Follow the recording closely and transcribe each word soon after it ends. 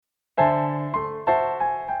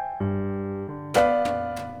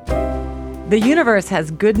The universe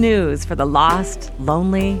has good news for the lost,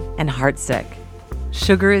 lonely, and heartsick.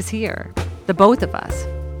 Sugar is here, the both of us,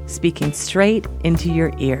 speaking straight into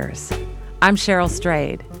your ears. I'm Cheryl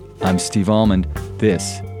Strayed. I'm Steve Almond.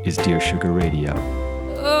 This is Dear Sugar Radio.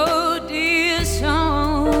 Oh, dear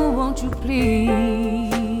song, won't you please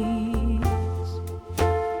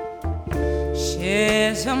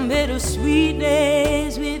share some bittersweet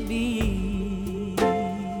days with me?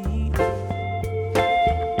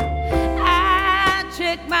 I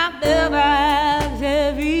check my mailbox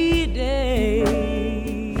every day.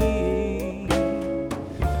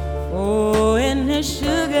 Oh, and the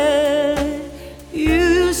sugar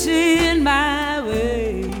you send my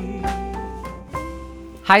way.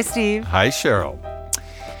 Hi, Steve. Hi, Cheryl.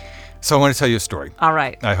 So I want to tell you a story. All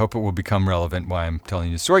right. I hope it will become relevant why I'm telling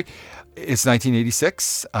you the story. It's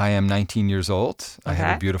 1986. I am 19 years old. I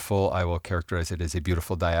have a beautiful, I will characterize it as a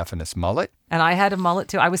beautiful diaphanous mullet. And I had a mullet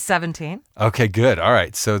too. I was 17. Okay, good. All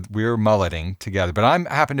right. So we're mulleting together. But I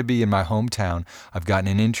happen to be in my hometown. I've gotten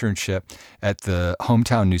an internship at the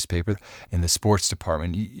hometown newspaper in the sports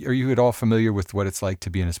department. Are you at all familiar with what it's like to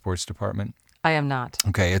be in a sports department? I am not.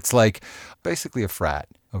 Okay, it's like basically a frat,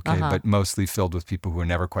 okay, but mostly filled with people who are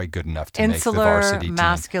never quite good enough to make the varsity team.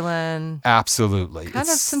 Masculine. Absolutely. Kind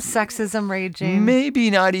of some sexism raging.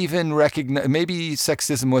 Maybe not even recognized. Maybe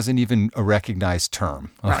sexism wasn't even a recognized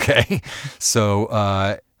term, okay? Right.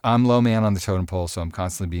 So I'm low man on the totem pole, so I'm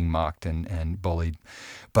constantly being mocked and bullied.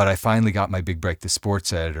 But I finally got my big break. The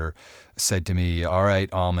sports editor said to me, all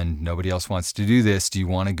right, Almond, nobody else wants to do this. Do you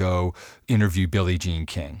want to go interview Billie Jean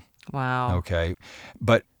King? Wow. Okay.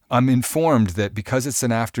 But I'm informed that because it's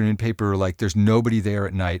an afternoon paper, like there's nobody there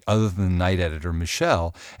at night other than the night editor,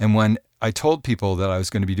 Michelle. And when I told people that I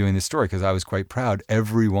was going to be doing this story, because I was quite proud,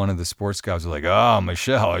 every one of the sports guys were like, oh,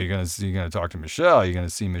 Michelle, you're going to talk to Michelle. You're going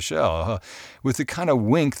to see Michelle. With the kind of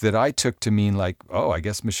wink that I took to mean like, oh, I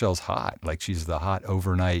guess Michelle's hot. Like she's the hot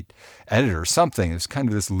overnight editor or something. It was kind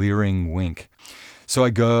of this leering wink. So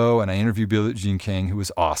I go and I interview Billie Jean King, who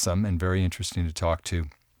was awesome and very interesting to talk to.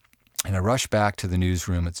 And I rush back to the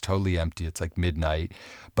newsroom. It's totally empty. It's like midnight.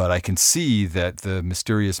 But I can see that the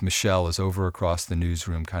mysterious Michelle is over across the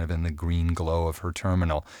newsroom, kind of in the green glow of her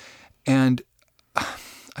terminal. And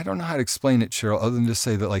I don't know how to explain it, Cheryl, other than to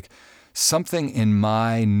say that like something in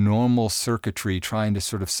my normal circuitry trying to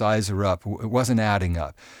sort of size her up, it wasn't adding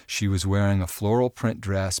up. She was wearing a floral print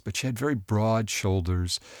dress, but she had very broad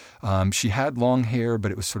shoulders. She had long hair, but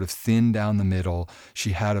it was sort of thin down the middle.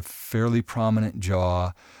 She had a fairly prominent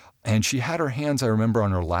jaw. And she had her hands, I remember,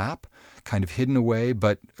 on her lap, kind of hidden away.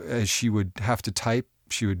 But as she would have to type,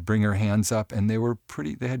 she would bring her hands up, and they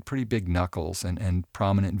had pretty big knuckles and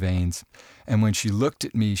prominent veins. And when she looked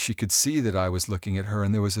at me, she could see that I was looking at her.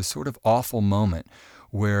 And there was a sort of awful moment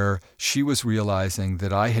where she was realizing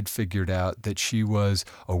that I had figured out that she was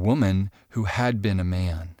a woman who had been a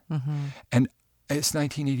man. Mm-hmm. And it's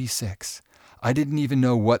 1986. I didn't even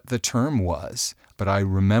know what the term was, but I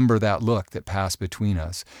remember that look that passed between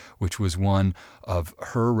us, which was one of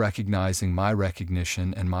her recognizing my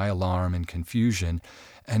recognition and my alarm and confusion.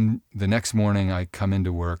 And the next morning I come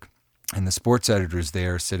into work and the sports editor's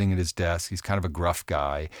there sitting at his desk. He's kind of a gruff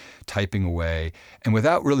guy, typing away. And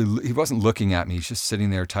he wasn't looking at me. He's just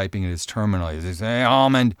sitting there typing at his terminal. He says, hey,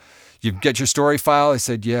 Almond, you get your story file? I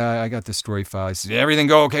said, yeah, I got the story file. He said, everything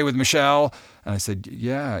go okay with Michelle? And I said,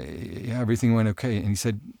 yeah, everything went okay. And he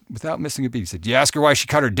said, without missing a beat, he said, you ask her why she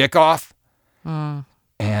cut her dick off?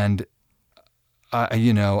 And,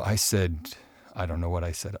 I said, I don't know what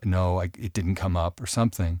I said. No, it didn't come up or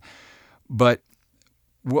something. But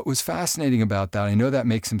what was fascinating about that, I know that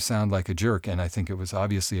makes him sound like a jerk, and I think it was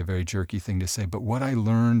obviously a very jerky thing to say, but what I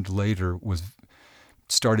learned later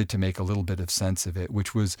started to make a little bit of sense of it,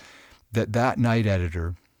 which was that night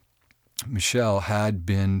editor, Michelle, had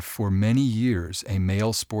been for many years a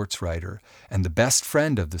male sports writer and the best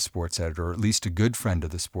friend of the sports editor, or at least a good friend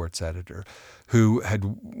of the sports editor, who had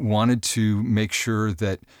wanted to make sure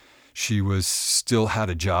that she still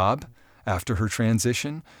had a job after her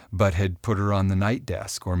transition, but had put her on the night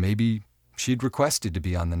desk, or maybe she'd requested to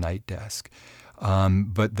be on the night desk.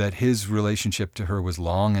 But that his relationship to her was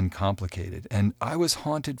long and complicated. And I was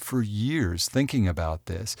haunted for years thinking about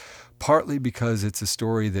this, partly because it's a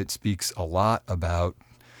story that speaks a lot about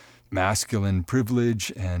masculine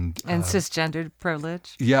privilege and cisgendered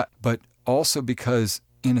privilege. Yeah, but also because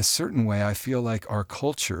in a certain way, I feel like our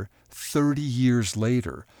culture 30 years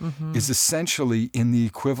later is essentially in the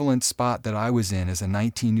equivalent spot that I was in as a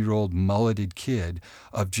 19-year-old mulleted kid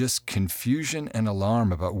of just confusion and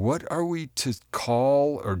alarm about what are we to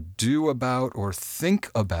call or do about or think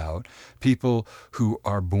about people who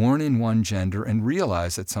are born in one gender and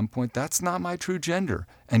realize at some point that's not my true gender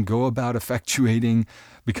and go about effectuating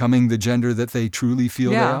becoming the gender that they truly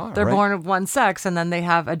feel they are. They're right? born of one sex and then they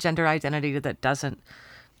have a gender identity that doesn't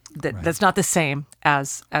that's not the same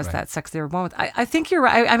as that sex they were born with. I think you're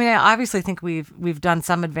right. I mean, I obviously think we've done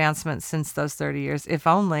some advancements since those 30 years. If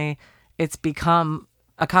only it's become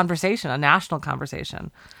a conversation, a national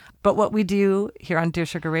conversation. But what we do here on Dear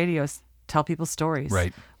Sugar Radio is tell people stories.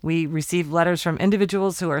 Right. We receive letters from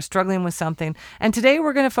individuals who are struggling with something. And today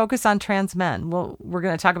we're going to focus on trans men. Well, we're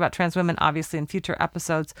going to talk about trans women, obviously, in future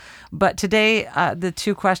episodes. But today, the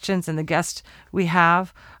two questions and the guest we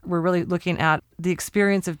have, we're really looking at the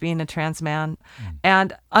experience of being a trans man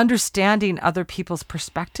and understanding other people's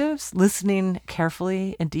perspectives, listening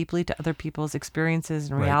carefully and deeply to other people's experiences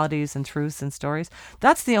and realities and truths and stories.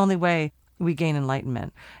 That's the only way we gain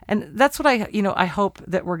enlightenment. And that's what I hope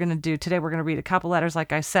that we're going to do. Today we're going to read a couple letters,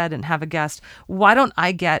 like I said, and have a guest. Why don't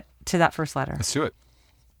I get to that first letter? Let's do it.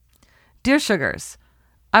 Dear Sugars,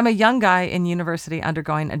 I'm a young guy in university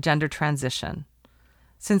undergoing a gender transition.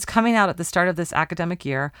 Since coming out at the start of this academic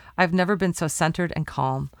year, I've never been so centered and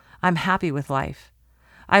calm. I'm happy with life.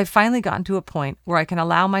 I've finally gotten to a point where I can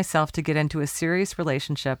allow myself to get into a serious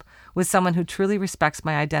relationship with someone who truly respects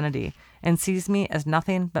my identity and sees me as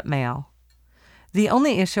nothing but male. The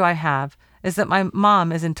only issue I have is that my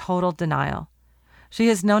mom is in total denial. She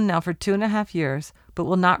has known now for 2.5 years, but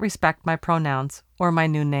will not respect my pronouns or my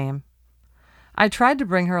new name. I tried to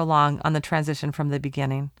bring her along on the transition from the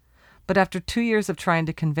beginning, but after 2 years of trying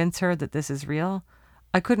to convince her that this is real,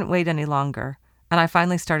 I couldn't wait any longer, and I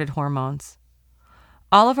finally started hormones.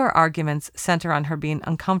 All of our arguments center on her being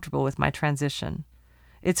uncomfortable with my transition.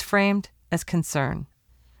 It's framed as concern.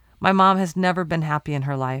 My mom has never been happy in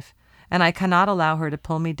her life, and I cannot allow her to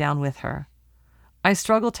pull me down with her. I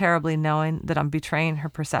struggle terribly knowing that I'm betraying her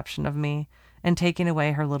perception of me and taking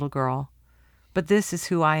away her little girl. But this is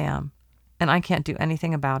who I am, and I can't do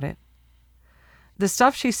anything about it. The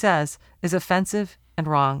stuff she says is offensive and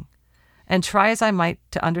wrong, and try as I might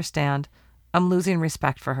to understand, I'm losing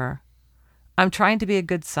respect for her. I'm trying to be a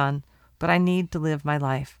good son, but I need to live my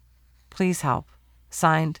life. Please help.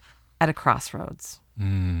 Signed, At a Crossroads.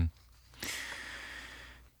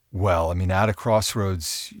 Well, I mean, at a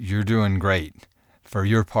crossroads, you're doing great for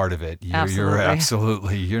your part of it.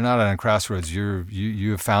 You're not on a crossroads.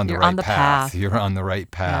 You have found the right path. You're on the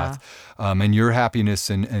right path. Yeah. And your happiness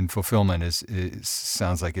and fulfillment is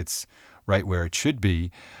sounds like it's right where it should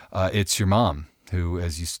be. It's your mom who,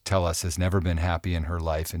 as you tell us, has never been happy in her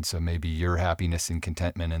life. And so maybe your happiness and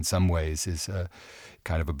contentment in some ways is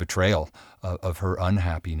kind of a betrayal of her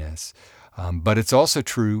unhappiness. But it's also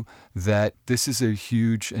true that this is a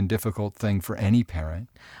huge and difficult thing for any parent.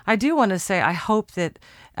 I do want to say, I hope that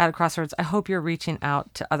at a crossroads, I hope you're reaching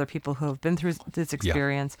out to other people who have been through this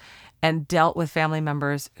experience and dealt with family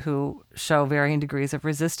members who show varying degrees of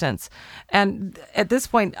resistance. And at this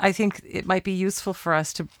point, I think it might be useful for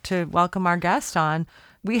us to welcome our guest on.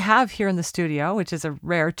 We have here in the studio, which is a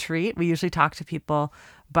rare treat. We usually talk to people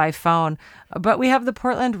by phone, but we have the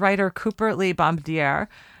Portland writer Cooper Lee Bombardier.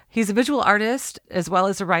 He's a visual artist as well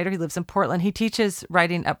as a writer. He lives in Portland. He teaches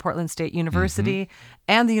writing at Portland State University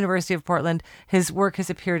and the University of Portland. His work has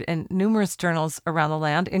appeared in numerous journals around the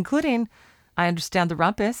land, including, I understand, The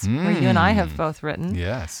Rumpus, where you and I have both written.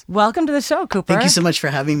 Yes. Welcome to the show, Cooper. Thank you so much for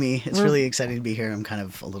having me. It's really exciting to be here. I'm kind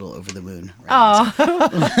of a little over the moon. Right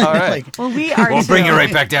all right. Well, we are We'll bring you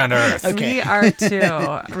right back down to earth. Okay. We are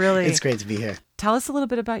too. Really. It's great to be here. Tell us a little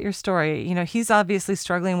bit about your story. You know, he's obviously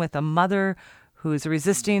struggling with a mother who's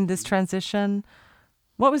resisting this transition.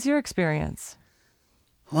 What was your experience?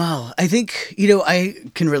 Wow. I think, I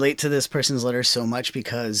can relate to this person's letter so much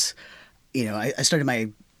because, I started my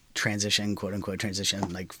transition, quote unquote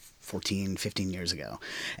transition, like 14, 15 years ago.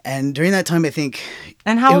 And during that time, I think...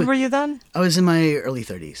 And how old were you then? I was in my early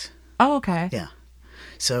 30s. Oh, okay. Yeah.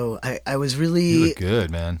 So I was really... You look good,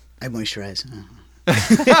 man. I moisturize.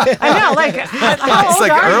 I know, like it's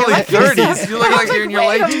like early 30s. You look like you're in your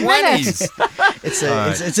late 20s.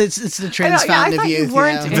 It's the trans fountain of youth.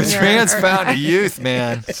 The trans fountain of youth,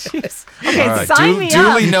 man. Jeez. Okay, right. Sign me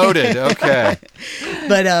up. Duly noted. Okay.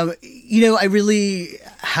 But I really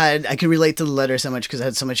I could relate to the letter so much because I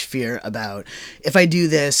had so much fear about, if I do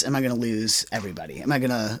this, am I going to lose everybody? Am I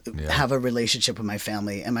going to have a relationship with my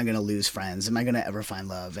family? Am I going to lose friends? Am I going to ever find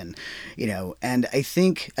love? And, and I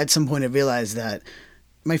think at some point I realized that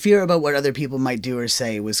my fear about what other people might do or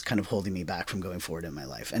say was kind of holding me back from going forward in my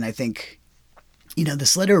life. And I think,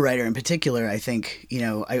 this letter writer in particular, I think,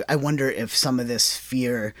 I wonder if some of this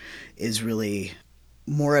fear is really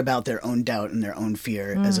more about their own doubt and their own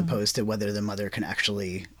fear as opposed to whether the mother can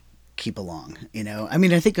actually keep along. I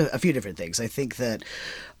mean, I think a few different things. I think that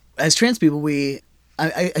as trans people,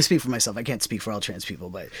 I speak for myself. I can't speak for all trans people,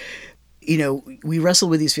 but we wrestle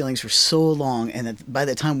with these feelings for so long, and that by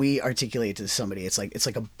the time we articulate to somebody, it's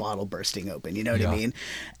like a bottle bursting open. You know what I mean?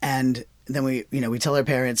 And then we tell our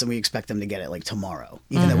parents, and we expect them to get it like tomorrow,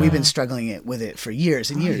 even though we've been struggling with it for years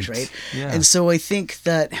and years, right? Yeah. And so I think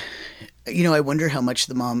that, I wonder how much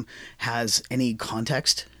the mom has any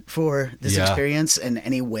context for this experience and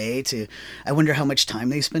any way to. I wonder how much time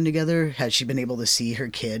they spend together. Has she been able to see her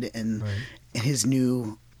kid and his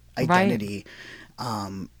new identity,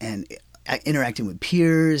 and interacting with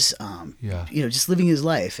peers, just living his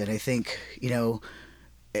life. And I think,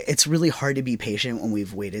 it's really hard to be patient when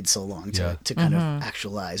we've waited so long to kind of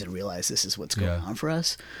actualize and realize this is what's going on for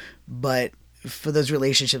us. But for those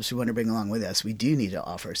relationships we want to bring along with us, we do need to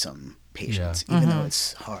offer some patience, even though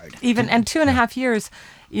it's hard. And 2.5 years,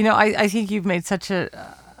 I think you've made such a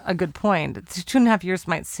good point. 2.5 years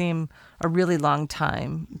might seem a really long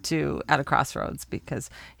time at a crossroads because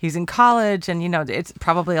he's in college and, it's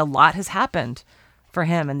probably a lot has happened for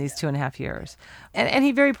him in these 2.5 years. And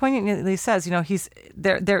he very poignantly says,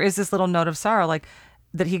 there is this little note of sorrow, like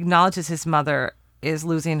that he acknowledges his mother is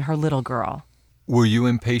losing her little girl. Were you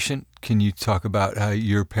impatient? Can you talk about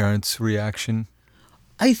your parents' reaction?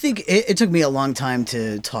 I think it took me a long time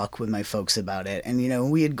to talk with my folks about it. And,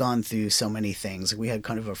 we had gone through so many things. We had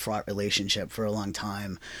kind of a fraught relationship for a long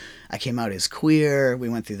time. I came out as queer. We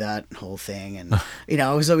went through that whole thing. And,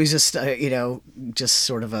 I was always just, just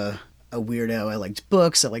sort of a weirdo. I liked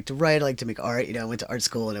books. I liked to write. I liked to make art. I went to art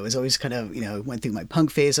school and I was always kind of, went through my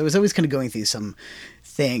punk phase. I was always kind of going through some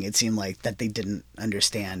thing, it seemed like, that they didn't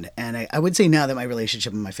understand. And I would say now that my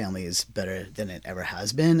relationship with my family is better than it ever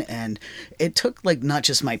has been. And it took not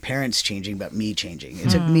just my parents changing, but me changing. It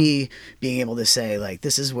took me being able to say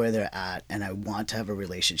this is where they're at and I want to have a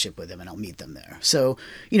relationship with them and I'll meet them there. So,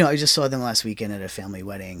 I just saw them last weekend at a family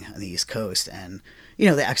wedding on the East Coast and,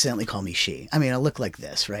 they accidentally call me she. I mean, I look like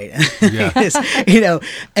this, right?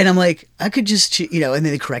 And I'm like, I could just, and then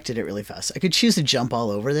they corrected it really fast. I could choose to jump all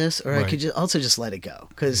over this, or I could also just let it go,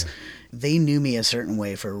 because they knew me a certain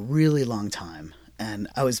way for a really long time. And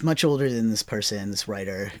I was much older than this person, this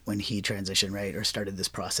writer, when he transitioned, right, or started this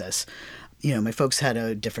process. My folks had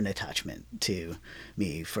a different attachment to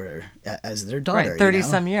me as their daughter. Right,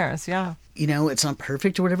 30-some years, yeah. It's not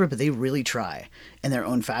perfect or whatever, but they really try in their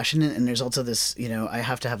own fashion. And there's also this, I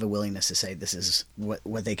have to have a willingness to say, this is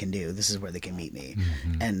what they can do. This is where they can meet me,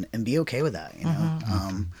 and be okay with that,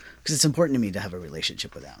 because it's important to me to have a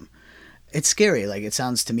relationship with them. It's scary. It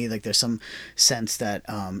sounds to me like there's some sense that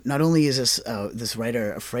not only is this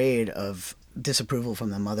writer afraid of disapproval from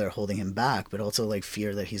the mother holding him back, but also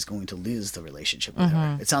fear that he's going to lose the relationship with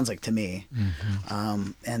her. It sounds like to me,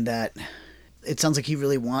 and that it sounds like he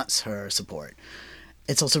really wants her support.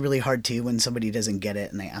 It's also really hard too when somebody doesn't get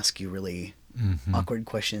it and they ask you really awkward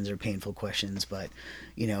questions or painful questions. But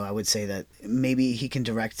I would say that maybe he can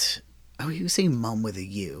direct. Oh, he was saying mom with a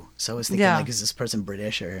U. So I was thinking, is this person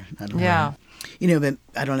British or I don't know. But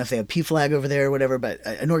I don't know if they have PFLAG over there or whatever, but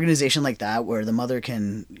an organization like that where the mother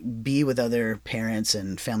can be with other parents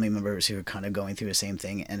and family members who are kind of going through the same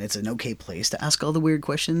thing, and it's an okay place to ask all the weird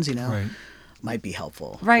questions, might be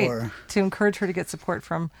helpful. Right. Or to encourage her to get support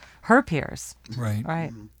from her peers. Right.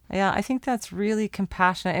 Right. Yeah, I think that's really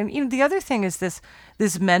compassionate. And the other thing is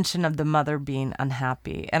this mention of the mother being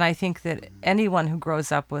unhappy. And I think that anyone who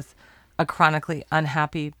grows up with a chronically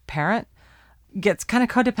unhappy parent gets kind of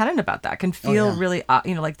codependent about that, can feel really,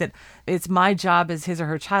 like that it's my job as his or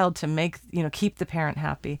her child to make, keep the parent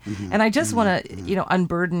happy. And I just want to,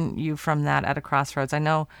 unburden you from that at a crossroads. I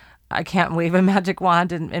know I can't wave a magic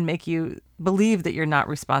wand and make you believe that you're not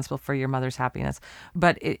responsible for your mother's happiness,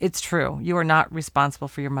 but it's true. You are not responsible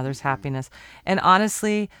for your mother's happiness. And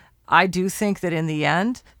honestly, I do think that in the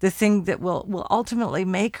end, the thing that will ultimately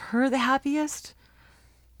make her the happiest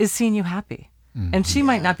is seeing you happy. And she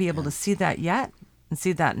might not be able to see that yet and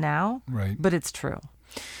see that now, but it's true.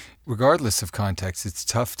 Regardless of context, it's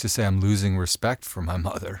tough to say I'm losing respect for my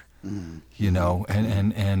mother, and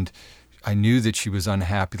I knew that she was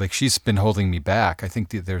unhappy. She's been holding me back. I think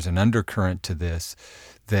that there's an undercurrent to this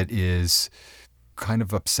that is kind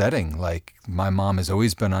of upsetting. My mom has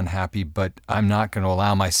always been unhappy, but I'm not going to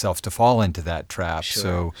allow myself to fall into that trap.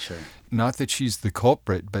 Sure. Not that she's the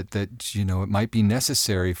culprit, but that, it might be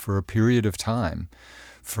necessary for a period of time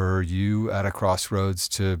for you at a crossroads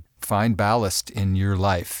to find ballast in your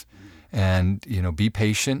life and, be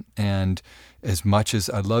patient. And as much as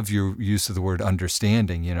I love your use of the word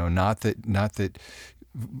understanding, not that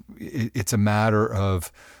it's a matter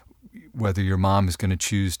of whether your mom is going to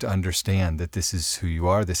choose to understand that this is who you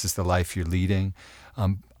are, this is the life you're leading.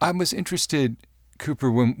 I was interested,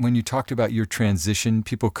 Cooper, when you talked about your transition,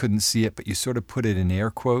 people couldn't see it, but you sort of put it in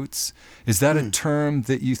air quotes. Is that a term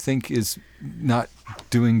that you think is not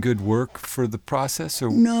doing good work for the process?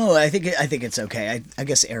 Or? No, I think it's okay. I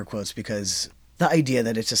guess air quotes, because the idea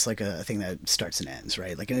that it's just like a thing that starts and ends,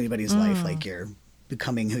 right? Like in anybody's life, like you're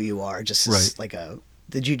becoming who you are, just Right. like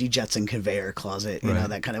the Judy Jetson conveyor closet, Right.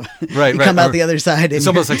 that kind of, Right, you right. come out Or the other side. It's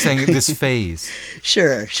almost like saying this phase.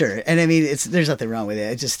 Sure. And I mean, there's nothing wrong with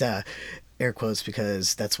it. It's just air quotes,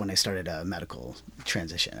 because that's when I started a medical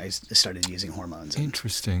transition. I started using hormones.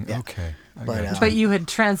 Interesting. Yeah. Okay. I But, gotcha. But you had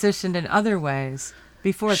transitioned in other ways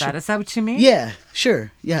before that. Is that what you mean? Yeah,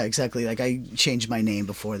 sure. Yeah, exactly. Like I changed my name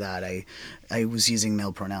before that. I was using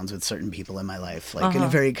male pronouns with certain people in my life, like in a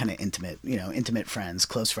very kind of intimate friends,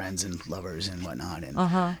 close friends and lovers and whatnot. And,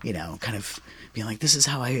 kind of being like, this is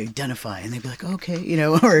how I identify. And they'd be like, okay,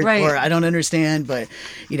 Right. or I don't understand, but,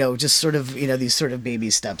 just sort of, these sort of baby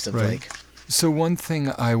steps of Right. like, So one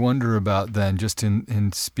thing I wonder about then, just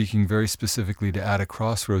in speaking very specifically to At a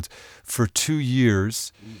Crossroads, for 2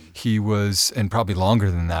 years he was, and probably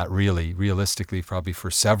longer than that really, realistically probably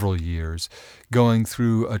for several years, going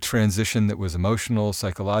through a transition that was emotional,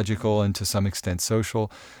 psychological, and to some extent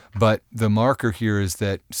social. But the marker here is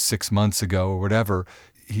that 6 months ago or whatever,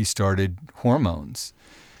 he started hormones.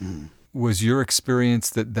 Was your experience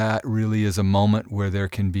that really is a moment where there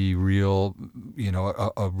can be real,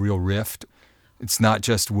 a real rift? It's not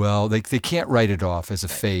just, they can't write it off as a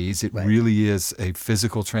phase. It Right. really is a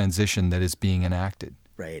physical transition that is being enacted.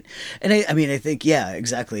 right. And I think, yeah,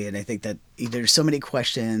 exactly. And I think that there's so many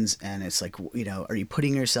questions, and it's like, are you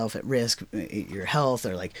putting yourself at risk, your health,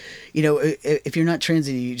 or like, if you're not trans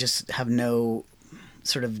and you just have no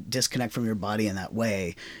sort of disconnect from your body in that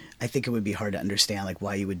way, I think it would be hard to understand like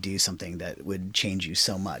why you would do something that would change you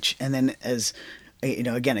so much. And then as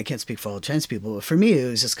again, I can't speak for all trans people, but for me, it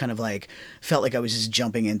was just kind of like, felt like I was just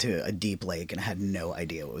jumping into a deep lake and I had no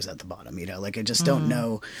idea what was at the bottom, like I just don't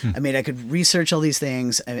know. I mean, I could research all these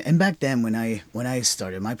things. And back then when I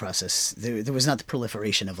started my process, there was not the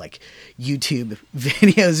proliferation of like YouTube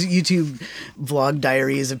videos, YouTube vlog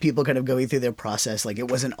diaries of people kind of going through their process. Like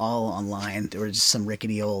it wasn't all online. There were just some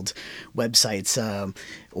rickety old websites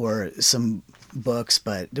or some books,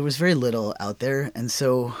 but there was very little out there. And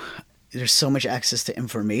so there's so much access to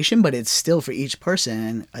information, but it's still for each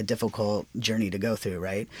person a difficult journey to go through,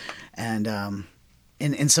 right? And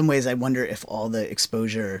in some ways, I wonder if all the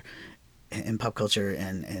exposure in pop culture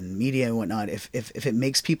and media and whatnot, if it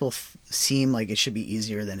makes people seem like it should be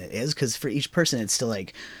easier than it is, because for each person, it's still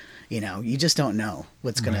like, you just don't know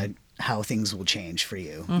what's gonna how things will change for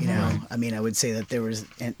you. I mean, I would say that there was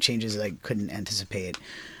changes that I couldn't anticipate,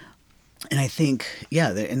 and I think,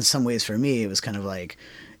 in some ways for me, it was kind of like,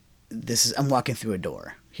 I'm walking through a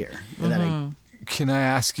door here. Can I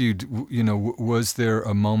ask you, was there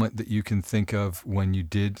a moment that you can think of when you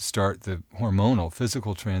did start the hormonal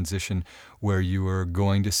physical transition where you were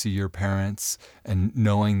going to see your parents and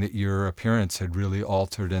knowing that your appearance had really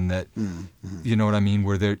altered and that, you know what I mean?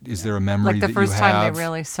 Is there a memory Like the that first you time have? they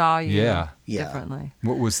really saw you Yeah. differently.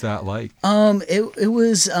 What was that like? It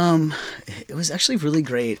was actually really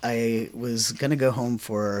great. I was gonna go home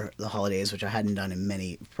for the holidays, which I hadn't done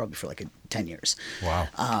in probably for like 10 years. Wow.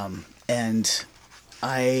 And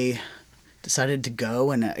I decided to go,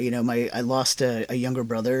 and I lost a younger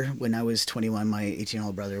brother when I was 21. My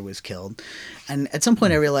 18-year-old brother was killed, and at some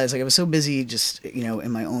point I realized like I was so busy just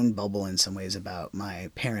in my own bubble in some ways about my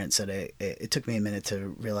parents that it took me a minute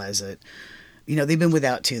to realize that they've been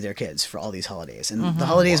without two of their kids for all these holidays, and the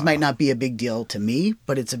holidays might not be a big deal to me,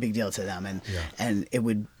 but it's a big deal to them, and it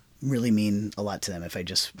would really mean a lot to them if I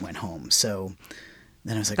just went home. So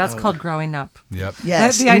then I was like, That's called growing up. Yep.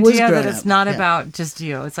 yes, The it was idea that growing it's up. not Yeah. about just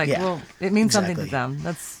you. It's like, Yeah. it means something to Exactly. them.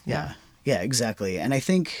 That's Yeah, exactly. And I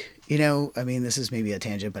think, I mean, this is maybe a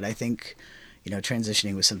tangent, but I think,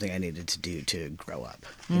 transitioning was something I needed to do to grow up,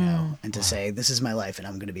 and to say, this is my life and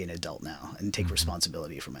I'm going to be an adult now and take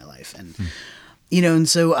responsibility for my life. And, and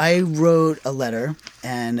so I wrote a letter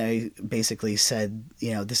and I basically said,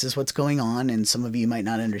 this is what's going on. And some of you might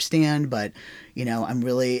not understand, but, I'm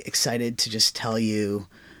really excited to just tell you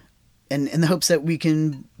and in the hopes that we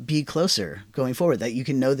can be closer going forward, that you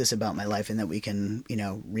can know this about my life and that we can,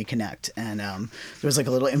 reconnect. And there was like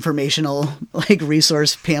a little informational like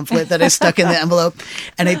resource pamphlet that I stuck in the envelope.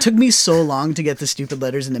 And it took me so long to get the stupid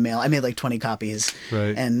letters in the mail. I made like 20 copies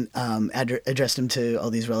and addressed them to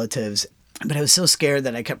all these relatives. But I was so scared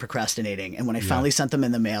that I kept procrastinating. And when I finally sent them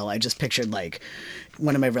in the mail, I just pictured like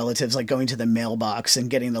one of my relatives like going to the mailbox and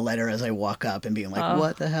getting the letter as I walk up and being like,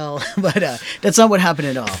 what the hell? But that's not what happened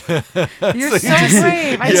at all. You're so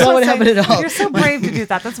brave. That's not what happened at all. You're so brave to do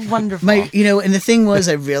that. That's wonderful. And the thing was,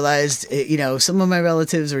 I realized, some of my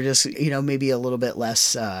relatives were just, maybe a little bit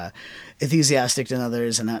less enthusiastic than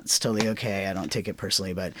others. And that's totally okay. I don't take it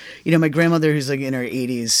personally. But, my grandmother, who's like in her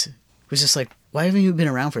 80s, was just like, why haven't you been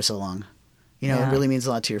around for so long? It really means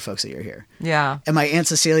a lot to your folks that you're here. Yeah. And my Aunt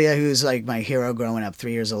Cecilia, who's like my hero growing up,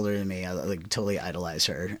 3 years older than me, I like totally idolized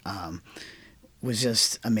her, was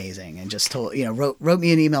just amazing. And just wrote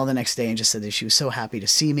me an email the next day and just said that she was so happy to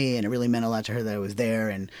see me. And it really meant a lot to her that I was there.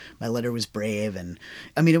 And my letter was brave. And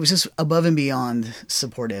I mean, it was just above and beyond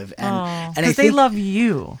supportive. And because they love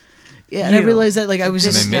you. Yeah, and I realized that I was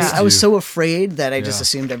just I was so afraid that I just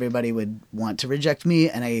assumed everybody would want to reject me,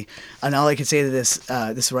 and all I could say to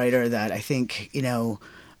this writer that I think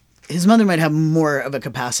his mother might have more of a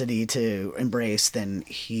capacity to embrace than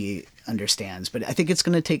he understands, but I think it's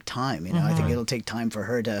going to take time. I think it'll take time for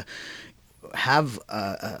her to have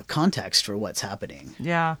a context for what's happening.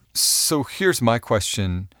 Yeah. So here's my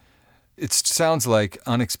question. It sounds like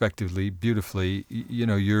unexpectedly, beautifully,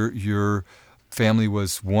 your family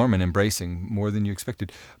was warm and embracing, more than you expected.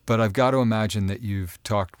 But I've got to imagine that you've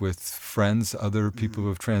talked with friends, other people who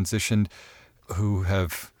have transitioned, who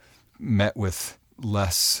have met with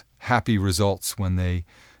less happy results when they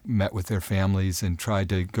met with their families and tried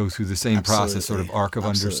to go through the same process, sort of arc of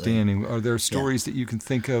understanding. Are there stories that you can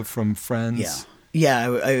think of from friends?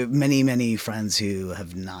 Yeah, I have many, many friends who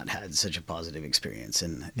have not had such a positive experience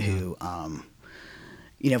and who...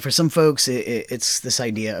 for some folks, it's this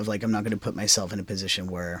idea of like, I'm not going to put myself in a position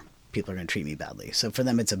where people are going to treat me badly. So for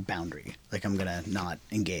them, it's a boundary. Like, I'm going to not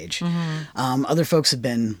engage. Other folks have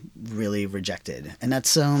been really rejected, and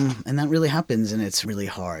that's and that really happens, and it's really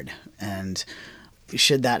hard. And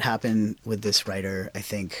should that happen with this writer, I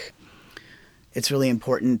think it's really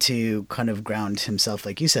important to kind of ground himself,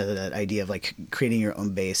 like you said, that idea of like creating your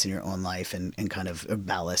own base in your own life and kind of or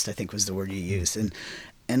ballast, I think was the word you used.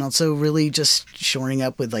 And also really just shoring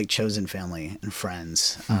up with like chosen family and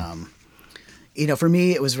friends. For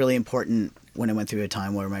me, it was really important when I went through a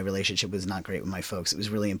time where my relationship was not great with my folks. It was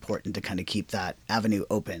really important to kind of keep that avenue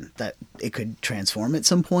open, that it could transform at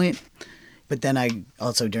some point. But then I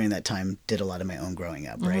also during that time did a lot of my own growing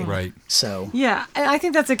up, right? Right. So yeah, I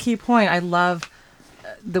think that's a key point. I love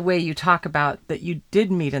the way you talk about that you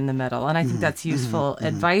did meet in the middle, and I think that's useful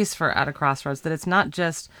advice for At a Crossroads. That it's not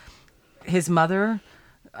just his mother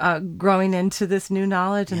growing into this new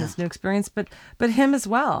knowledge and this new experience, but him as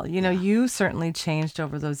well. You certainly changed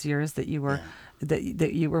over those years that you were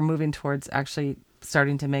that you were moving towards actually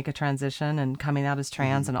starting to make a transition and coming out as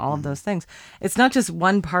trans and all of those things. It's not just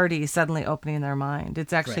one party suddenly opening their mind.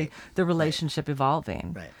 It's actually the relationship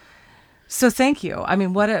evolving. Right. So thank you. I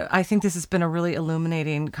mean, I think this has been a really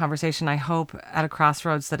illuminating conversation. I hope At a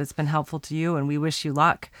Crossroads that it's been helpful to you, and we wish you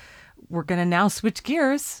luck. We're going to now switch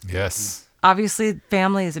gears. Yes. Obviously,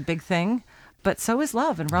 family is a big thing, but so is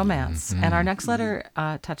love and romance. And our next letter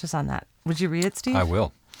touches on that. Would you read it, Steve? I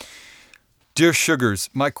will. Dear Sugars,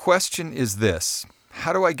 my question is this.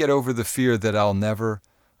 How do I get over the fear that I'll never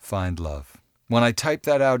find love? When I type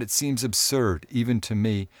that out, it seems absurd, even to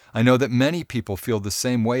me. I know that many people feel the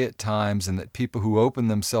same way at times and that people who open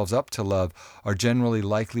themselves up to love are generally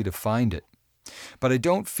likely to find it. But I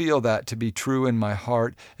don't feel that to be true in my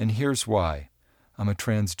heart, and here's why. I'm a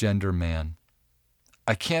transgender man.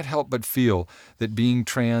 I can't help but feel that being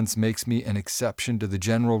trans makes me an exception to the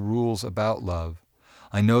general rules about love.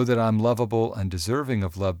 I know that I'm lovable and deserving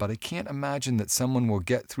of love, but I can't imagine that someone will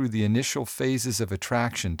get through the initial phases of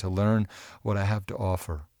attraction to learn what I have to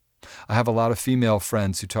offer. I have a lot of female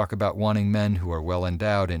friends who talk about wanting men who are well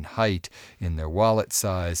endowed in height, in their wallet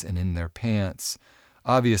size, and in their pants.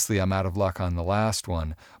 Obviously, I'm out of luck on the last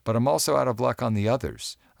one, but I'm also out of luck on the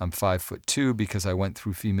others. I'm 5'2" because I went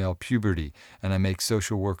through female puberty, and I make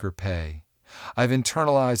social worker pay. I've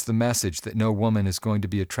internalized the message that no woman is going to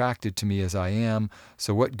be attracted to me as I am,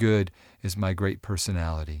 so what good is my great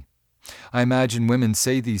personality? I imagine women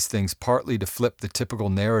say these things partly to flip the typical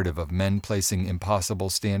narrative of men placing impossible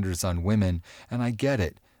standards on women, and I get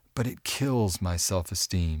it, but it kills my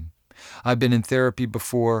self-esteem. I've been in therapy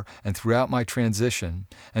before and throughout my transition,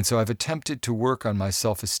 and so I've attempted to work on my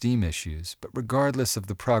self-esteem issues, but regardless of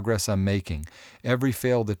the progress I'm making, every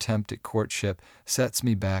failed attempt at courtship sets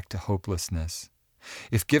me back to hopelessness.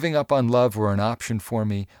 If giving up on love were an option for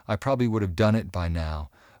me, I probably would have done it by now,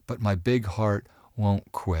 but my big heart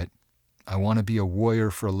won't quit. I want to be a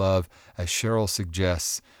warrior for love, as Cheryl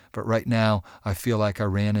suggests, but right now I feel like I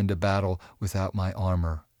ran into battle without my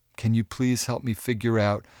armor. Can you please help me figure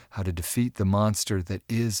out how to defeat the monster that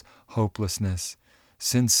is hopelessness?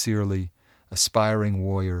 Sincerely, aspiring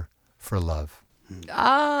warrior for love.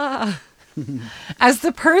 As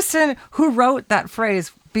the person who wrote that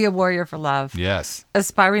phrase, be a warrior for love. Yes.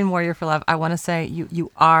 Aspiring warrior for love. I want to say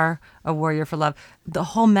you are a warrior for love. The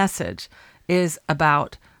whole message is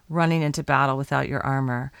about running into battle without your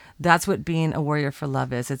armor. That's what being a warrior for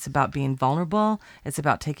love is. It's about being vulnerable. It's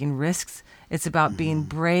about taking risks. It's about being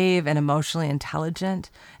brave and emotionally intelligent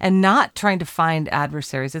and not trying to find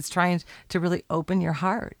adversaries. It's trying to really open your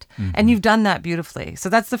heart. And you've done that beautifully. So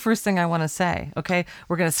that's the first thing I want to say. Okay.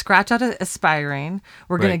 We're going to scratch out aspiring.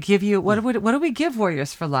 We're going to give you, what do we give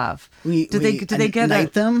warriors for love? Do they get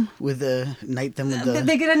knight them with the.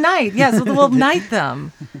 They get a knight. Yes. We'll knight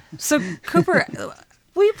them. So Cooper,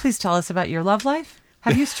 will you please tell us about your love life?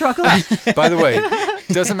 Have you struggled? By the way,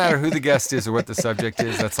 it doesn't matter who the guest is or what the subject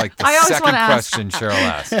is. That's like the second question Cheryl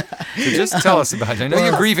asked. So just tell us about it. I know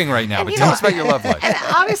you're grieving right now, but tell us about your love life. And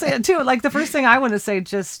obviously, too, like the first thing I want to say,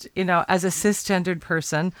 just, as a cisgendered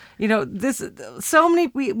person, we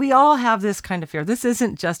all have this kind of fear. This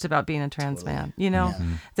isn't just about being a trans man,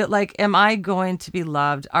 that like, am I going to be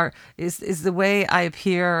loved? Is the way I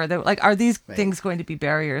appear, are these things going to be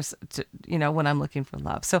barriers to, when I'm looking for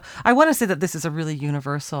love? So I want to say that this is a really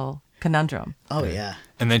universal conundrum. Oh yeah.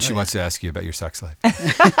 And then she wants to ask you about your sex life.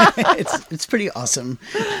 It's pretty awesome.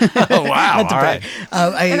 Oh wow! All right.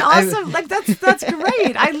 That's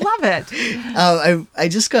great. I love it. I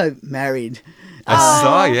just got married. I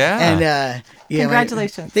saw, yeah. And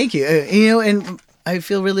congratulations. Thank you. And I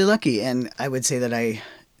feel really lucky. And I would say that I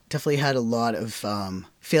definitely had a lot of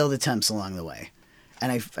failed attempts along the way.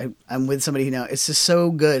 And I'm with somebody who it's just so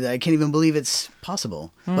good that I can't even believe it's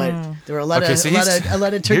possible. But there were a lot of turkey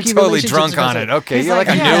relationships. You're totally drunk on it. Okay, you're like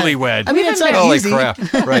a newlywed. I mean, it's not holy easy. Crap!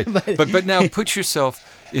 Right, but now put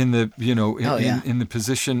yourself in the in the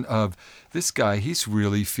position of this guy. He's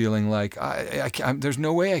really feeling like there's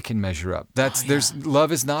no way I can measure up.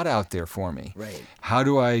 Love is not out there for me. Right. How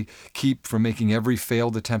do I keep from making every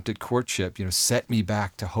failed attempt at courtship set me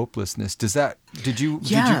back to hopelessness? Did you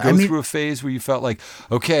go through a phase where you felt like,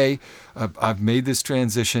 okay, I've made this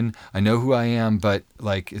transition, I know who I am, but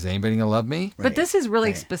like, is anybody gonna love me? But this is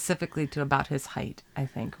really specifically about his height, I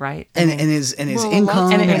think, right? And his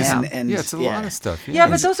income and income. And it's a lot of stuff. Yeah,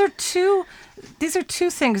 but these are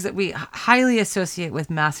two things that we highly associate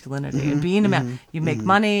with masculinity and being a man. You make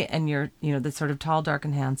money, and you're the sort of tall, dark,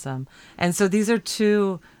 and handsome. And so these are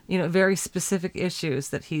two very specific issues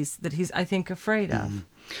that he's I think afraid of.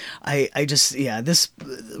 This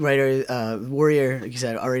writer, warrior, like you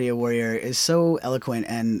said, already a warrior, is so eloquent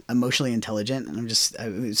and emotionally intelligent, and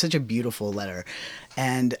it's such a beautiful letter.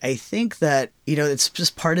 And I think that it's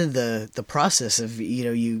just part of the process of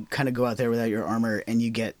you kind of go out there without your armor and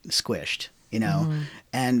you get squished,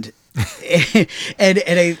 and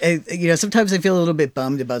I sometimes I feel a little bit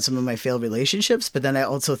bummed about some of my failed relationships, but then I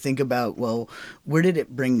also think about, well, where did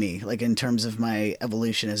it bring me, like in terms of my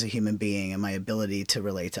evolution as a human being and my ability to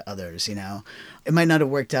relate to others. It might not have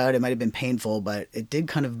worked out, it might have been painful, but it did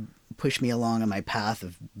kind of push me along on my path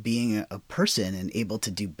of being a person and able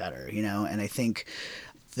to do better, and I think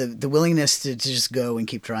the willingness to just go and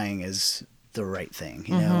keep trying is the right thing,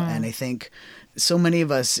 and I think so many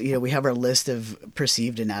of us, we have our list of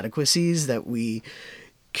perceived inadequacies that we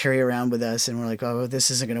carry around with us, and we're like, oh, this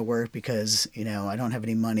isn't going to work because, I don't have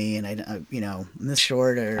any money, and I'm this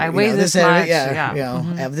short, or I weigh this much. I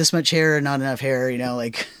have this much hair and not enough hair,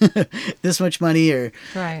 like this much money, or,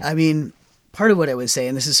 right. I mean, part of what I would say,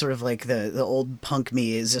 and this is sort of like the old punk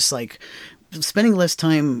me, is just like spending less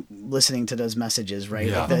time listening to those messages, right?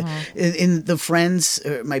 Yeah. Like in the friends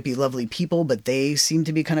might be lovely people, but they seem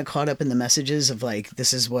to be kind of caught up in the messages of like,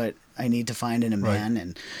 this is what I need to find in a man.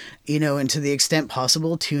 Right. And, and to the extent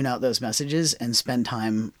possible, tune out those messages and spend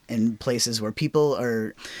time in places where people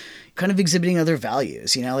are kind of exhibiting other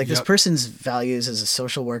values, this person's values as a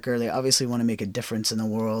social worker, they obviously want to make a difference in the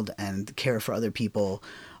world and care for other people.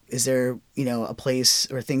 Is there, a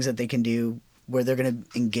place or things that they can do where they're going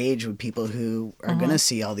to engage with people who are going to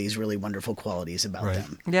see all these really wonderful qualities about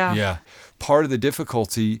them. Yeah. Yeah. Part of the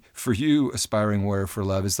difficulty for you, aspiring warrior for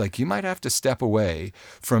love, is like you might have to step away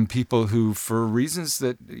from people who, for reasons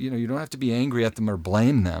that, you don't have to be angry at them or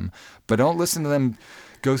blame them, but don't listen to them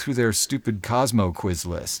go through their stupid Cosmo quiz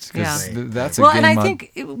list. Because that's a game. And I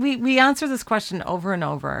think we answer this question over and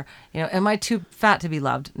over. Am I too fat to be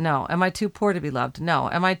loved? No. Am I too poor to be loved?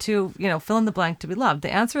 No. Am I too, fill in the blank to be loved?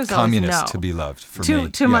 The answer is communist always no. to be loved for me.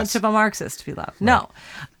 Too much of a Marxist to be loved. Right. No.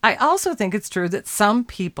 I also think it's true that some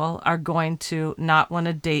people are going to not want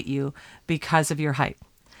to date you because of your height.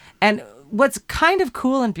 And what's kind of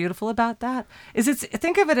cool and beautiful about that is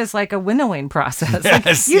think of it as like a winnowing process.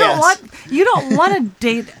 Yes, you don't want to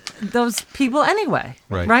date those people anyway,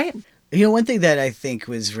 right? One thing that I think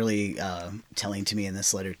was really telling to me in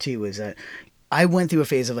this letter too was that I went through a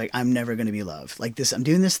phase of like, I'm never going to be loved. Like this, I'm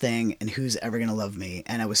doing this thing, and who's ever going to love me?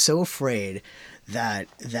 And I was so afraid that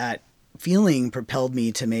feeling propelled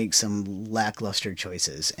me to make some lackluster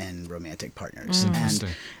choices in romantic partners.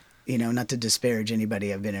 And not to disparage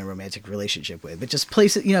anybody I've been in a romantic relationship with, but just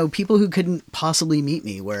places, people who couldn't possibly meet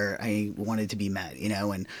me where I wanted to be met,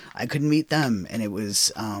 and I couldn't meet them. And it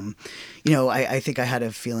was, I think I had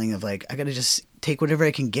a feeling of like, I got to just take whatever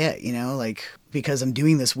I can get, like, because I'm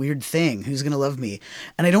doing this weird thing, who's going to love me?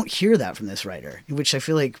 And I don't hear that from this writer, which I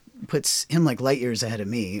feel like puts him like light years ahead of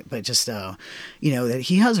me, but just, that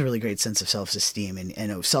he has a really great sense of self-esteem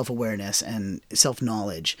and self-awareness and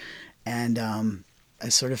self-knowledge. And, I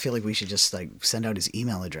sort of feel like we should just like send out his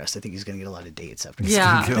email address. I think he's going to get a lot of dates after this.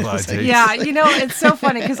 Yeah. Yeah. It's so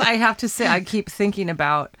funny because I have to say, I keep thinking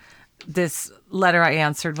about this letter I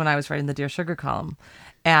answered when I was writing the Dear Sugar column.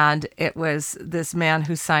 And it was this man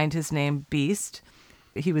who signed his name Beast.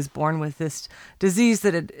 He was born with this disease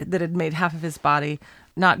that had made half of his body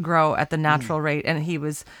not grow at the natural rate, and he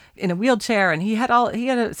was in a wheelchair, and he had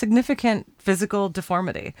a significant physical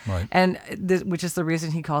deformity, and which is the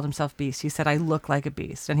reason he called himself Beast. He said, I look like a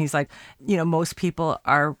beast. And he's like, most people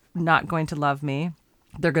are not going to love me.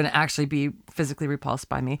 They're going to actually be physically repulsed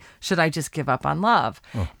by me. Should I just give up on love?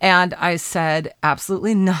 And I said,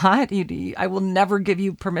 absolutely not. I will never give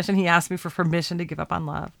you permission. He asked me for permission to give up on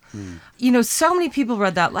love. So many people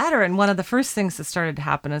read that letter. And one of the first things that started to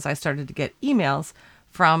happen is I started to get emails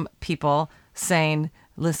from people saying,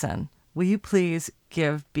 listen, will you please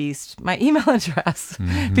give Beast my email address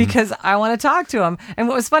because I want to talk to him. And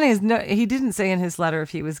what was funny is he didn't say in his letter if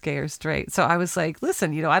he was gay or straight. So I was like,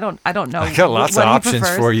 listen, I don't know. I got lots of options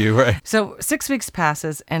for you, right? So 6 weeks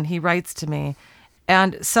passes and he writes to me.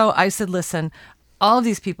 And so I said, listen, all of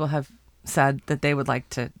these people have said that they would like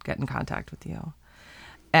to get in contact with you.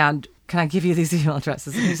 And can I give you these email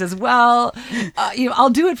addresses? And he says, well, I'll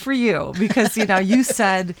do it for you because, you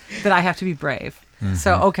said that I have to be brave.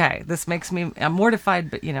 So, okay, this makes me, I'm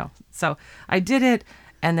mortified, but, so I did it.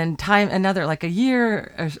 And then another like a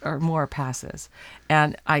year or more passes.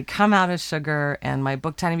 And I come out as Sugar and my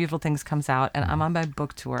book, Tiny Beautiful Things, comes out and I'm on my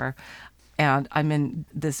book tour. And I'm in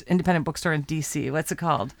this independent bookstore in D.C. What's it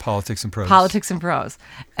called? Politics and Prose. Politics and Prose.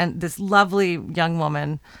 And this lovely young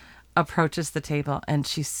woman approaches the table and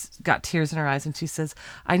she's got tears in her eyes and she says,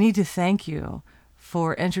 I need to thank you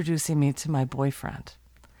for introducing me to my boyfriend.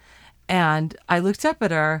 And I looked up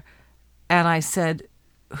at her and I said,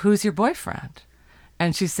 who's your boyfriend?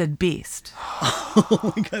 And she said, Beast.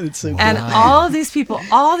 Oh my God, it's so cool. And all these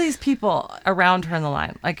people around her in the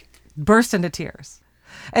line, like burst into tears.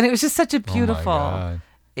 And it was just such a beautiful,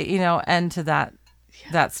 end to that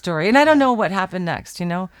story. And I don't know what happened next,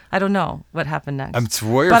 I don't know what happened next.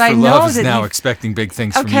 Warrior for Love is now expecting big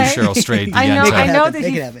things from you, Cheryl Strayed. I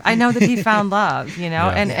know that he found love,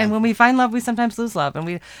 and when we find love, we sometimes lose love.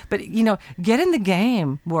 But get in the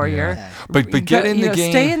game, warrior. Yeah. But get in the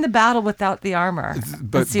game. Stay in the battle without the armor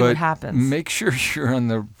and see what happens. Make sure you're on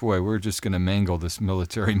we're just going to mangle this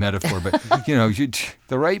military metaphor, but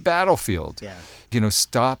the right battlefield. Yeah.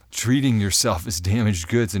 Stop treating yourself as damaged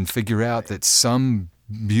goods and figure out that some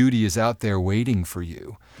beauty is out there waiting for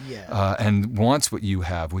you and wants what you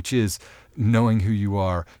have, which is knowing who you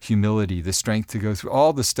are, humility, the strength to go through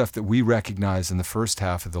all the stuff that we recognize in the first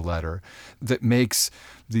half of the letter that makes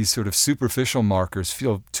these sort of superficial markers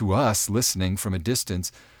feel to us listening from a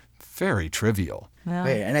distance very trivial. Yeah.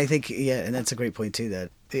 Right. And I think, and that's a great point too,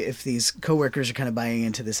 that if these coworkers are kind of buying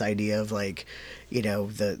into this idea of like,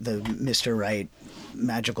 the Mr. Right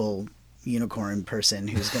magical unicorn person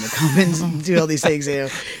who's going to come and do all these things,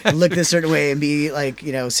 look this certain way and be like,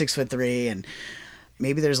 6'3", and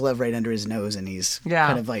maybe there's love right under his nose and he's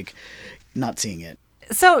kind of like not seeing it.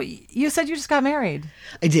 So you said you just got married.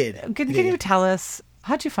 I did. Can you tell us,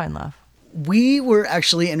 how'd you find love? We were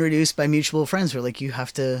actually introduced by mutual friends. We're like, you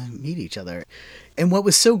have to meet each other. And what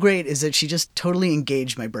was so great is that she just totally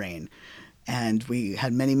engaged my brain. And we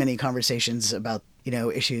had many, many conversations about,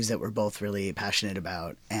 issues that we're both really passionate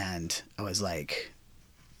about. And I was like,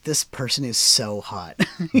 this person is so hot.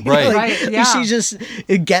 Right. Right, yeah.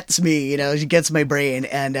 It gets me, she gets my brain.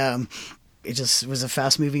 And it just was a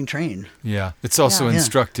fast-moving train. Yeah. It's also Yeah.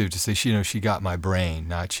 instructive to say, she got my brain,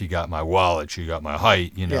 not she got my wallet, she got my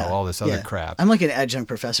height, all this other crap. I'm like an adjunct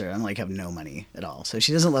professor. I'm like, have no money at all. So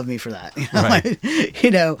she doesn't love me for that.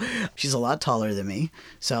 Right. She's a lot taller than me.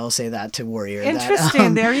 So I'll say that to Warrior.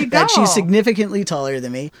 Interesting. There you That go. she's significantly taller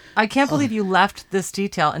than me. I can't believe you left this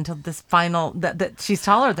detail until this final, that she's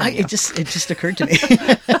taller than you. It just occurred to me.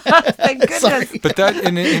 Thank goodness. Sorry. But that,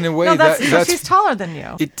 in a way, No, that's she's taller than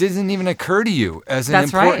you. it doesn't even occur to you as an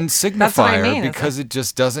That's right. important signifier That's what I mean. because it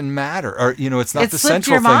just doesn't matter. Or, it's not It the slipped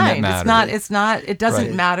central your thing mind. that matters. It's not, it doesn't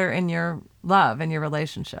Right. matter in your love and your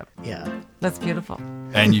relationship. Yeah. That's beautiful.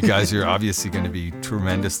 And you guys are obviously going to be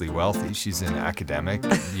tremendously wealthy. She's an academic.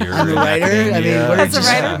 You're I'm a in writer. academia. We're That's a just,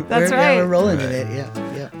 writer. That's we're, right. We're rolling Right. in it.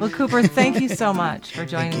 Yeah. Well, Cooper, thank you so much for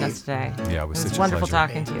joining you. us today. Yeah, it was such a wonderful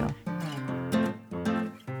pleasure. talking to you.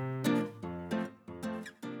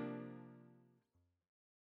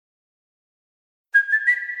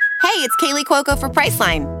 Hey, it's Kaylee Cuoco for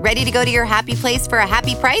Priceline. Ready to go to your happy place for a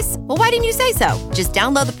happy price? Well, why didn't you say so? Just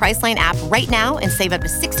download the Priceline app right now and save up to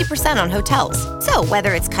 60% on hotels. So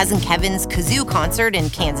whether it's Cousin Kevin's Kazoo Concert in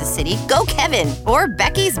Kansas City, go Kevin, or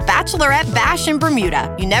Becky's Bachelorette Bash in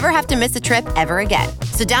Bermuda, you never have to miss a trip ever again.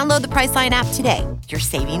 So download the Priceline app today. Your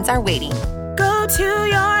savings are waiting. Go to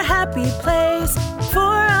your happy place for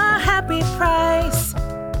a happy price.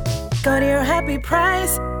 Go to your happy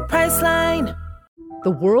price, Priceline. The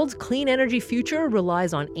world's clean energy future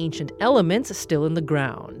relies on ancient elements still in the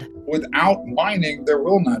ground. Without mining, there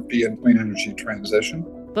will not be a clean energy transition.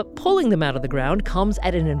 But pulling them out of the ground comes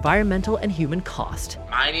at an environmental and human cost.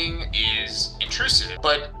 Mining is intrusive,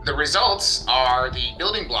 but the results are the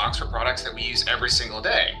building blocks for products that we use every single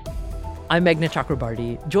day. I'm Meghna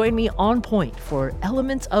Chakrabarty. Join me on Point for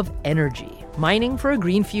Elements of Energy, Mining for a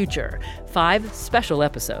Green Future. 5 special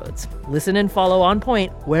episodes. Listen and follow On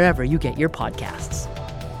Point wherever you get your podcasts.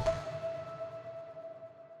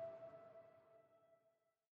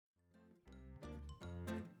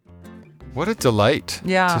 What a delight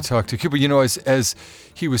Yeah. to talk to Cooper. As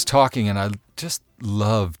he was talking, and I just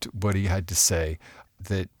loved what he had to say,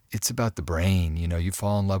 that it's about the brain. You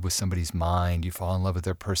fall in love with somebody's mind. You fall in love with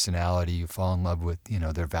their personality. You fall in love with,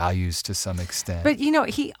 their values to some extent. But,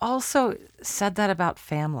 he also said that about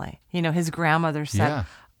family. His grandmother said, Yeah.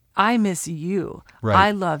 I miss you. Right.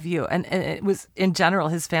 I love you. And it was, in general,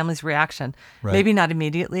 his family's reaction. Right. Maybe not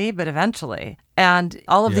immediately, but eventually. And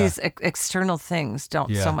all of Yeah. these external things don't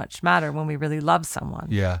Yeah. so much matter when we really love someone.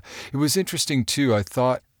 Yeah. It was interesting, too. I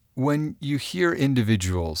thought when you hear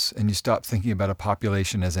individuals and you stop thinking about a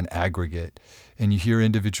population as an aggregate and you hear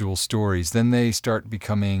individual stories, then they start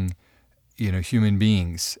becoming, human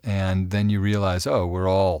beings. And then you realize, oh, we're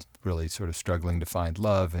all really sort of struggling to find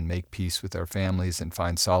love and make peace with our families and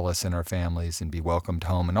find solace in our families and be welcomed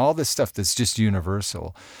home and all this stuff that's just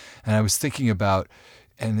universal. And I was thinking about,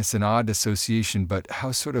 and it's an odd association, but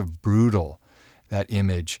how sort of brutal that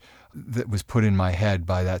image that was put in my head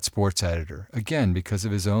by that sports editor, again, because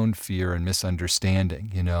of his own fear and misunderstanding,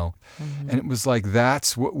 Mm-hmm. And it was like,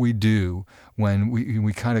 that's what we do when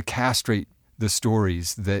we kind of castrate the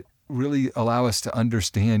stories that really allow us to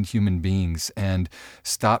understand human beings and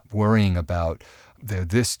stop worrying about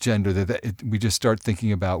this gender. We just start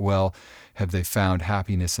thinking about, well, have they found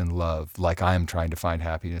happiness and love like I'm trying to find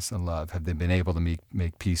happiness and love? Have they been able to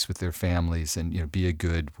make peace with their families and be a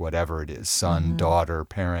good whatever it is, son, daughter,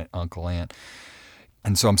 parent, uncle, aunt?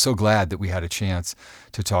 And so I'm so glad that we had a chance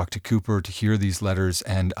to talk to Cooper, to hear these letters,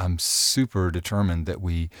 and I'm super determined that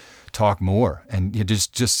we talk more and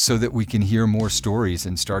just so that we can hear more stories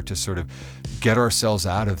and start to sort of get ourselves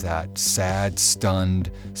out of that sad, stunned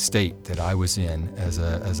state that I was in as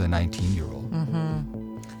a 19-year-old.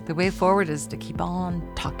 Mm-hmm. The way forward is to keep on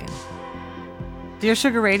talking. Dear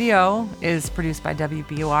Sugar Radio is produced by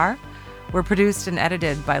WBUR. We're produced and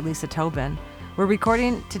edited by Lisa Tobin. We're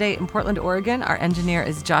recording today in Portland, Oregon. Our engineer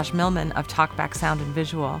is Josh Millman of Talkback Sound and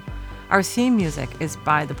Visual. Our theme music is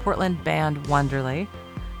by the Portland band Wonderly.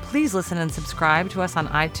 Please listen and subscribe to us on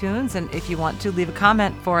iTunes. And if you want to leave a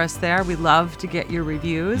comment for us there, we love to get your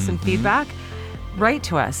reviews and feedback. Write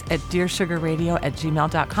to us at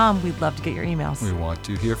dearsugarradio@gmail.com. We'd love to get your emails. We want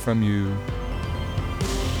to hear from you.